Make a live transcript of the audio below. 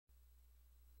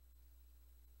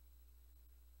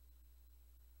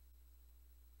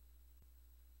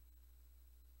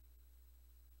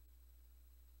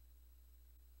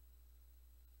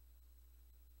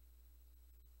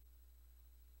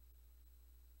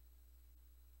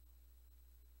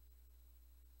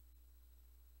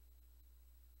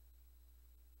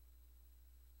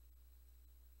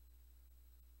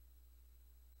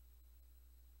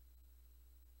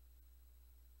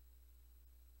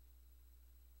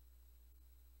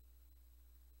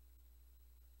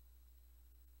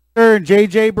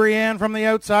JJ Brienne from the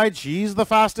outside. She's the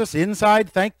fastest inside.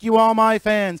 Thank you, all my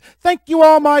fans. Thank you,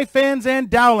 all my fans. And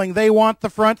Dowling, they want the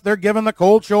front. They're giving the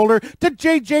cold shoulder to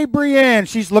JJ Brienne.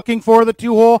 She's looking for the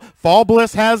 2-hole. Fall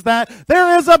Bliss has that.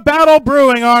 There is a battle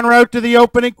brewing en route to the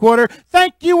opening quarter.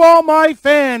 Thank you, all my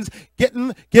fans.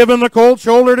 Giving the cold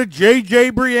shoulder to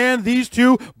JJ Brienne. These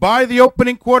two by the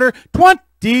opening quarter.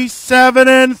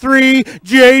 27-3.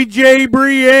 JJ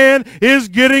Brienne is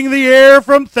getting the air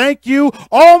from Thank You,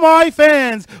 all my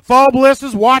fans. Fall Bliss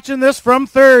is watching this from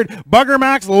third. Bugger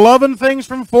Max loving things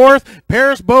from fourth.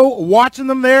 Paris Bow watching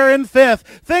them there in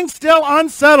fifth. Things still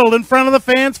unsettled in front of the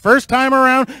fans first time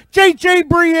around. JJ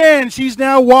Brienne, she's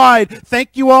now wide. Thank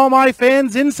You, all my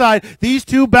fans inside. These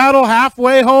two battle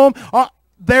halfway home.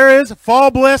 There is Fall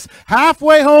Bliss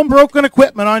halfway home, broken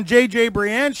equipment on JJ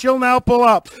Brienne. She'll now pull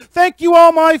up. Thank you,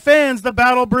 all my fans. The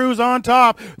battle brews on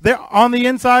top. There on the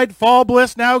inside, Fall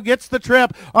Bliss now gets the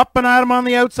trip. Up and at him on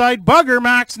the outside. Bugger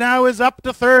Max now is up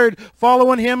to third.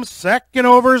 Following him, second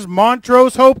over's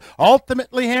Montrose Hope.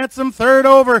 Ultimately Handsome third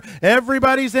over.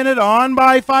 Everybody's in it on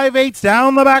by 5/8.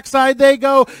 Down the backside they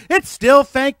go. It's still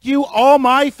Thank You, all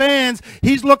my fans.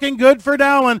 He's looking good for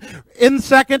Dowling. In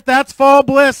second, that's Fall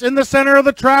Bliss. In the center of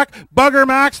the track, Bugger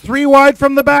Max, 3 wide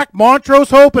from the back. Montrose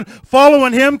Hope, and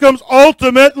following him comes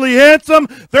Ultimately Handsome.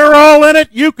 They're all in it.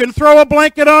 You can throw a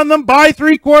blanket on them by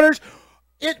 3/4.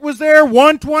 It was there,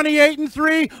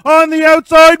 128-3 on the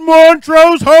outside.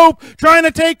 Montrose Hope trying to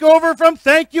take over from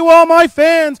Thank You, all my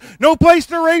fans. No place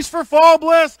to race for Fall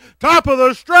Bliss. Top of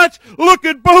the stretch. Look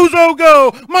at Bozo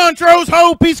go. Montrose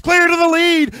Hope, he's clear to the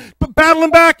lead. But battling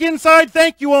back inside,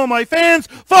 Thank You, all my fans.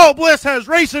 Fall Bliss has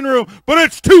racing room, but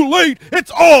it's too late.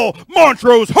 It's all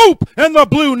Montrose Hope and the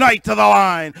Blue Knight to the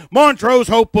line. Montrose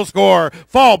Hope will score.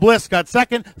 Fall Bliss got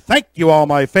second. Thank You, all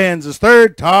my fans is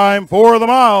third. Time for the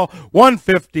mile.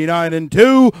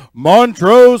 1:59-2,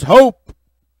 Montrose Hope.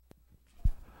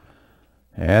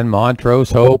 And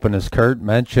Montrose Hope, and as Kurt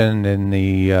mentioned in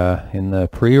the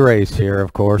pre-race here,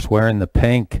 of course, wearing the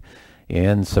pink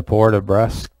in support of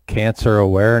breast cancer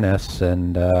awareness.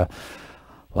 And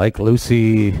like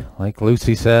Lucy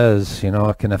says, you know,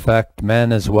 it can affect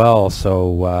men as well.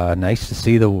 So nice to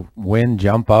see the win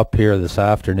jump up here this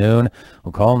afternoon.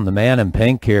 We'll call him the man in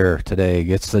pink here today.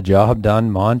 Gets the job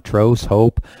done, Montrose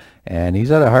Hope. And he's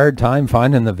had a hard time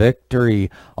finding the victory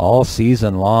all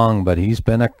season long, but he's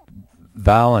been a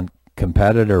valiant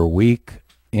competitor week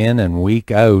in and week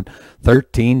out.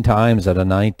 13 times out of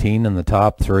 19 in the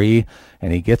top 3,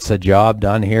 and he gets the job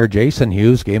done here. Jason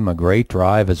Hughes gave him a great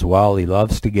drive as well. He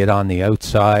loves to get on the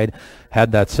outside.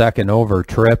 Had that second over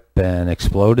trip and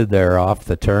exploded there off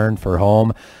the turn for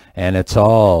home. And it's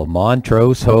all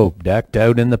Montrose Hope decked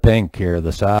out in the pink here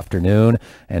this afternoon.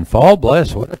 And Fall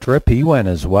Bliss, what a trip he went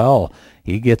as well.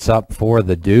 He gets up for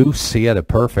the deuce. He had a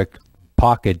perfect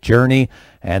pocket journey.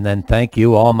 And then Thank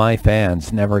You, all my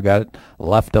fans. Never got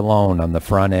left alone on the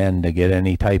front end to get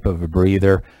any type of a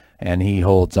breather. And he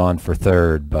holds on for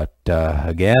third. But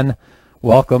again,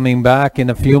 welcoming back in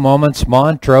a few moments,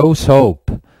 Montrose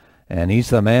Hope. And he's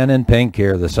the man in pink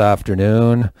here this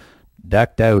afternoon,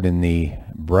 decked out in the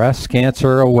breast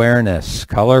cancer awareness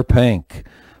color pink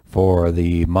for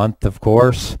the month, of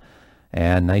course.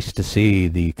 And nice to see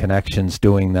the connections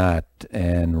doing that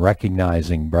and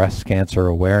recognizing breast cancer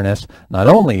awareness not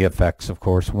only affects, of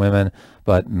course, women,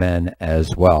 but men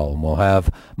as well. And we'll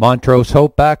have Montrose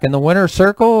Hope back in the winner's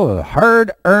circle, a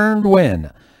hard-earned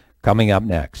win, coming up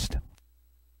next.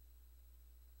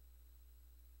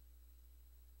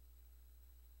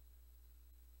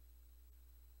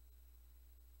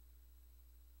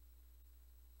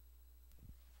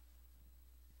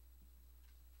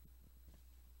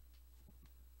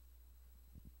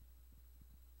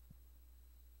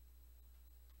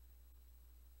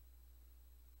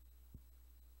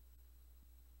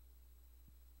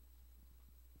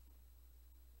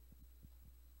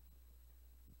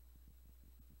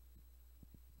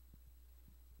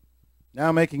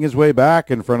 Now making his way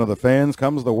back in front of the fans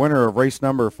comes the winner of race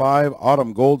number 5,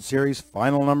 Autumn Gold Series,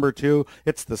 final number 2.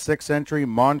 It's the 6th entry,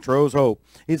 Montrose Hope.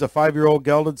 He's a 5-year-old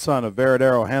gelded son of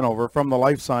Veradero Hanover from the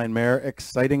life sign mare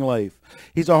Exciting Life.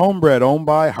 He's a homebred owned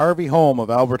by Harvey Holm of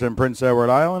Alberton, Prince Edward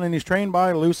Island, and he's trained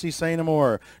by Lucy St.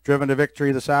 Amour. Driven to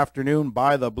victory this afternoon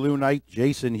by the Blue Knight,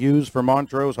 Jason Hughes for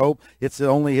Montrose Hope. It's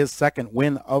only his second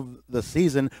win of the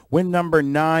season, win number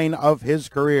 9 of his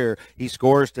career. He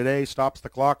scores today, stops the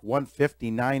clock,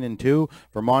 1:59-2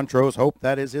 for Montrose Hope.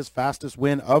 That is his fastest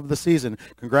win of the season.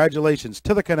 Congratulations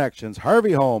to the connections,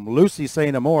 Harvey Holm, Lucy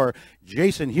St. Amour,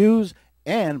 Jason Hughes,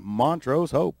 and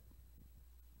Montrose Hope.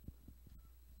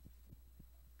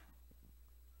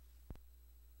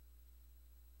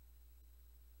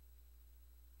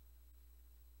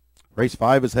 Race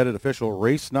 5 is headed official.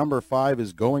 Race number 5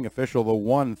 is going official. The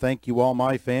 1, Thank You All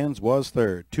My Fans, was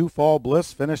third. 2, Fall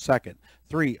Bliss finished second.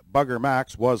 3, Bugger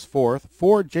Max was fourth.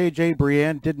 4, JJ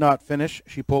Brienne did not finish.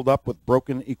 She pulled up with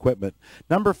broken equipment.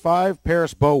 Number 5,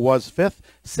 Paris Beau was fifth.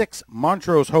 6,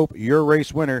 Montrose Hope, your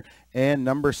race winner. And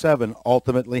number 7,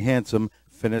 Ultimately Handsome,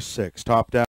 finished sixth. Top down.